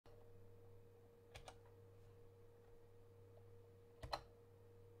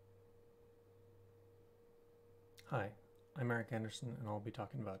Hi, I'm Eric Anderson and I'll be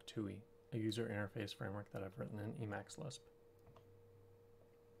talking about Tui, a user interface framework that I've written in Emacs Lisp.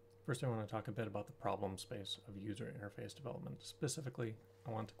 First I want to talk a bit about the problem space of user interface development. Specifically,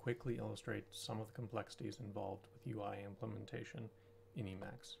 I want to quickly illustrate some of the complexities involved with UI implementation in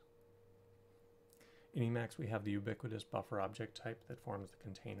Emacs. In Emacs we have the ubiquitous buffer object type that forms the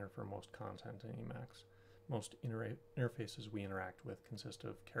container for most content in Emacs. Most interfaces we interact with consist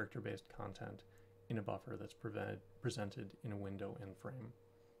of character-based content in a buffer that's presented in a window and frame.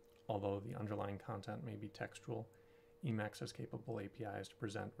 Although the underlying content may be textual, Emacs has capable APIs to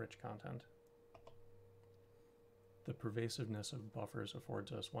present rich content. The pervasiveness of buffers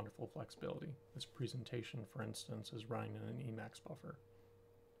affords us wonderful flexibility. This presentation, for instance, is running in an Emacs buffer.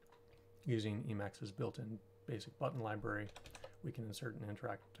 Using Emacs's built-in basic button library, we can insert an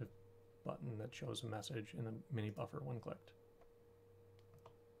interactive button that shows a message in the mini buffer when clicked.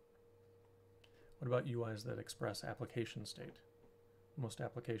 What about UIs that express application state? Most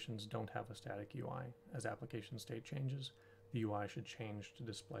applications don't have a static UI. As application state changes, the UI should change to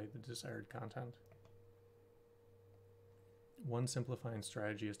display the desired content. One simplifying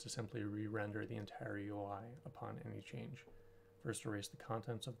strategy is to simply re-render the entire UI upon any change. First erase the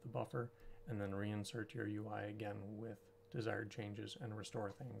contents of the buffer, and then reinsert your UI again with desired changes and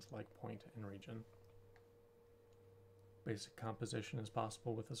restore things like point and region. Basic composition is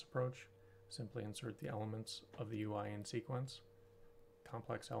possible with this approach. Simply insert the elements of the UI in sequence.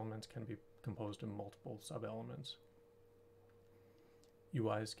 Complex elements can be composed of multiple sub-elements.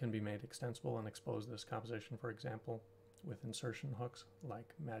 UIs can be made extensible and expose this composition, for example, with insertion hooks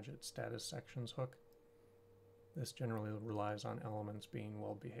like Magit status sections hook. This generally relies on elements being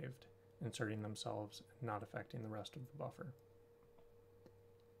well behaved, inserting themselves and not affecting the rest of the buffer.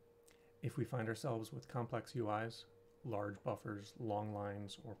 If we find ourselves with complex UIs, large buffers, long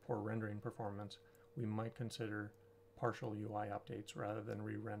lines, or poor rendering performance, we might consider partial UI updates rather than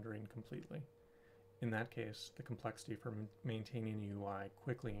re-rendering completely. In that case, the complexity for maintaining a UI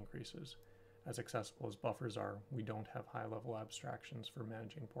quickly increases. As accessible as buffers are, we don't have high-level abstractions for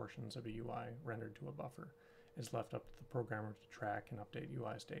managing portions of a UI rendered to a buffer. It's left up to the programmer to track and update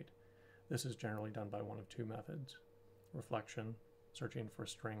UI state. This is generally done by one of two methods: reflection, searching for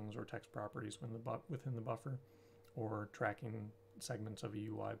strings or text properties within the buffer, or tracking segments of a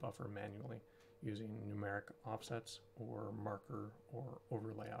UI buffer manually using numeric offsets or marker or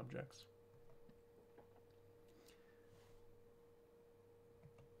overlay objects.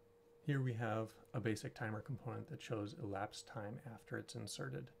 Here we have a basic timer component that shows elapsed time after it's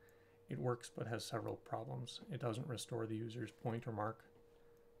inserted. It works but has several problems. It doesn't restore the user's point or mark,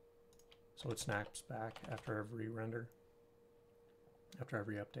 so it snaps back after every render, after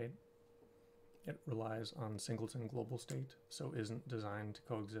every update. It relies on singleton global state, so isn't designed to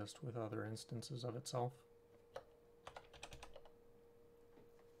coexist with other instances of itself.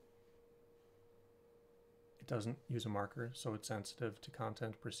 It doesn't use a marker, so it's sensitive to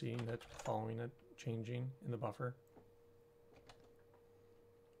content preceding it, following it, changing in the buffer.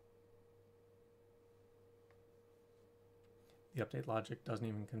 The update logic doesn't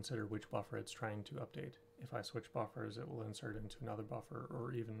even consider which buffer it's trying to update. If I switch buffers, it will insert into another buffer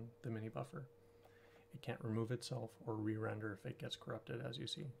or even the mini buffer. It can't remove itself or re-render if it gets corrupted, as you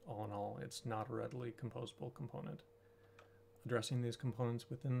see. All in all, it's not a readily composable component. Addressing these components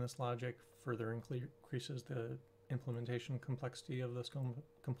within this logic further increases the implementation complexity of this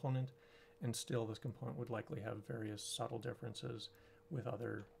component, and still this component would likely have various subtle differences with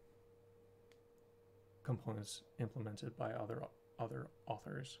other components implemented by other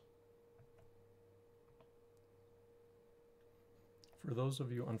authors. For those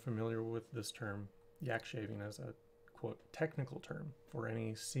of you unfamiliar with this term, yak-shaving is a, quote, technical term for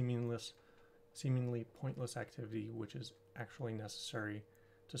any seemingly pointless activity which is actually necessary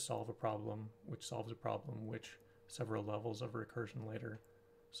to solve a problem, which solves a problem which several levels of recursion later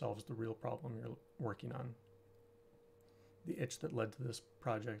solves the real problem you're working on. The itch that led to this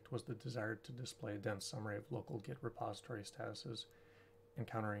project was the desire to display a dense summary of local Git repository statuses,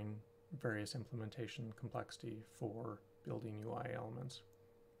 encountering various implementation complexity for building UI elements.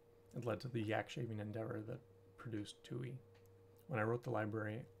 It led to the yak-shaving endeavor that produced Tui. When I wrote the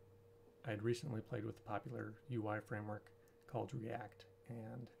library, I had recently played with the popular UI framework called React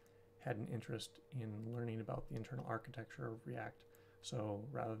and had an interest in learning about the internal architecture of React. So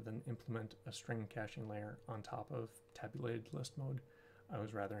rather than implement a string caching layer on top of tabulated list mode, I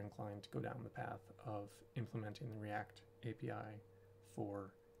was rather inclined to go down the path of implementing the React API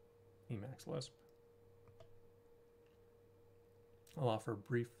for Emacs Lisp. I'll offer a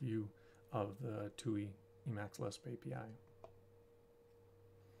brief view of the Tui Emacs Lisp API.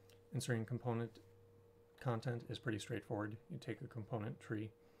 Inserting content is pretty straightforward. You take a component tree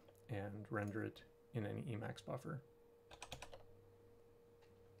and render it in any Emacs buffer.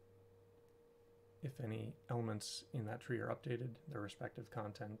 If any elements in that tree are updated, their respective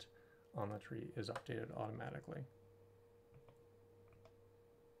content on the tree is updated automatically.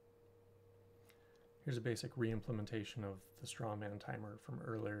 Here's a basic re-implementation of the strawman timer from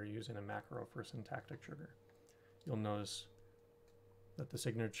earlier using a macro for syntactic sugar. You'll notice that the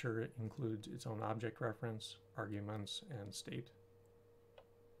signature includes its own object reference, arguments, and state.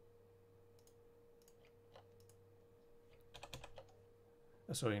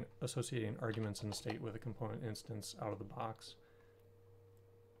 Associating arguments and state with a component instance out of the box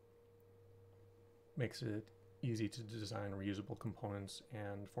makes it easy to design reusable components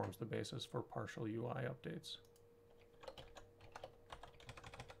and forms the basis for partial UI updates.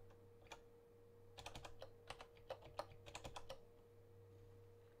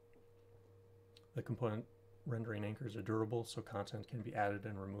 The component rendering anchors are durable, so content can be added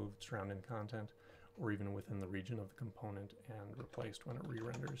and removed surrounding content, or even within the region of the component and replaced when it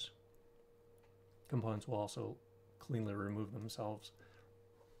re-renders. Components will also cleanly remove themselves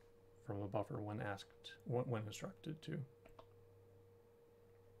from a buffer when instructed to.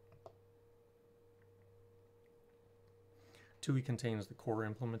 Tui contains the core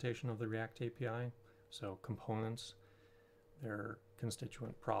implementation of the React API, so components, their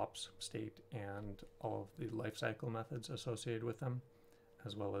constituent props, state, and all of the lifecycle methods associated with them,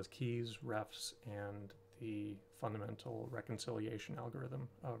 as well as keys, refs, and the fundamental reconciliation algorithm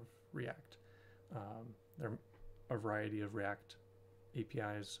of React. There are a variety of React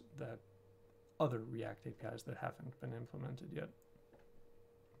APIs other React APIs that haven't been implemented yet.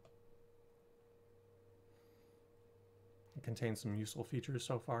 It contains some useful features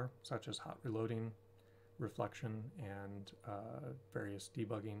so far, such as hot reloading, reflection, and various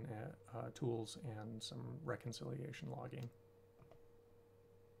debugging tools, and some reconciliation logging.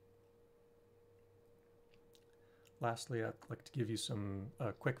 Lastly, I'd like to give you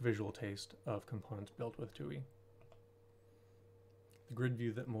a quick visual taste of components built with Tui. The grid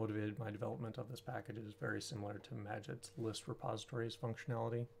view that motivated my development of this package is very similar to Magit's list repositories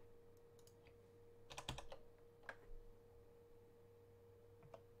functionality.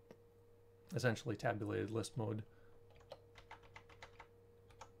 Essentially tabulated list mode,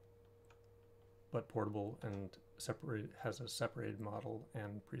 but portable and has a separated model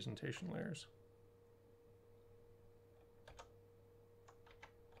and presentation layers.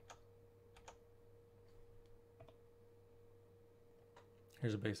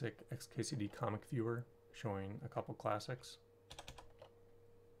 Here's a basic XKCD comic viewer showing a couple classics.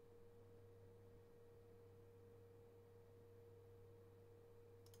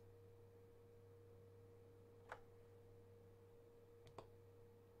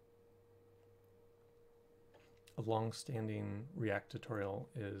 A long-standing React tutorial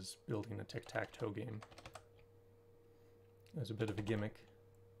is building a tic-tac-toe game. There's a bit of a gimmick,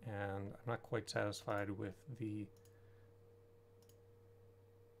 and I'm not quite satisfied with the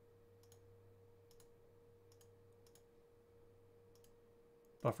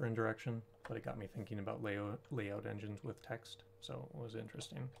buffer indirection, but it got me thinking about layout engines with text, so it was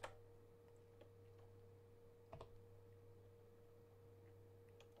interesting.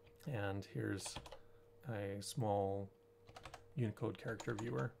 And here's a small Unicode character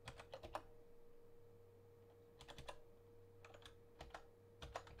viewer.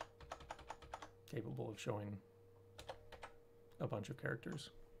 Capable of showing a bunch of characters.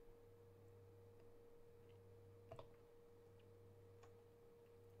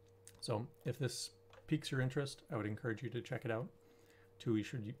 So if this piques your interest, I would encourage you to check it out. Tui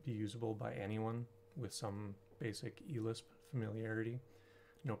should be usable by anyone with some basic eLisp familiarity.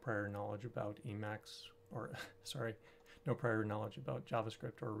 No prior knowledge about Emacs, or no prior knowledge about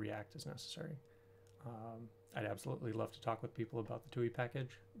JavaScript or React is necessary. I'd absolutely love to talk with people about the Tui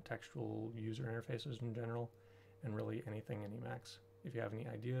package, textual user interfaces in general, and really anything in Emacs. If you have any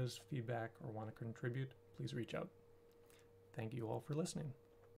ideas, feedback, or want to contribute, please reach out. Thank you all for listening.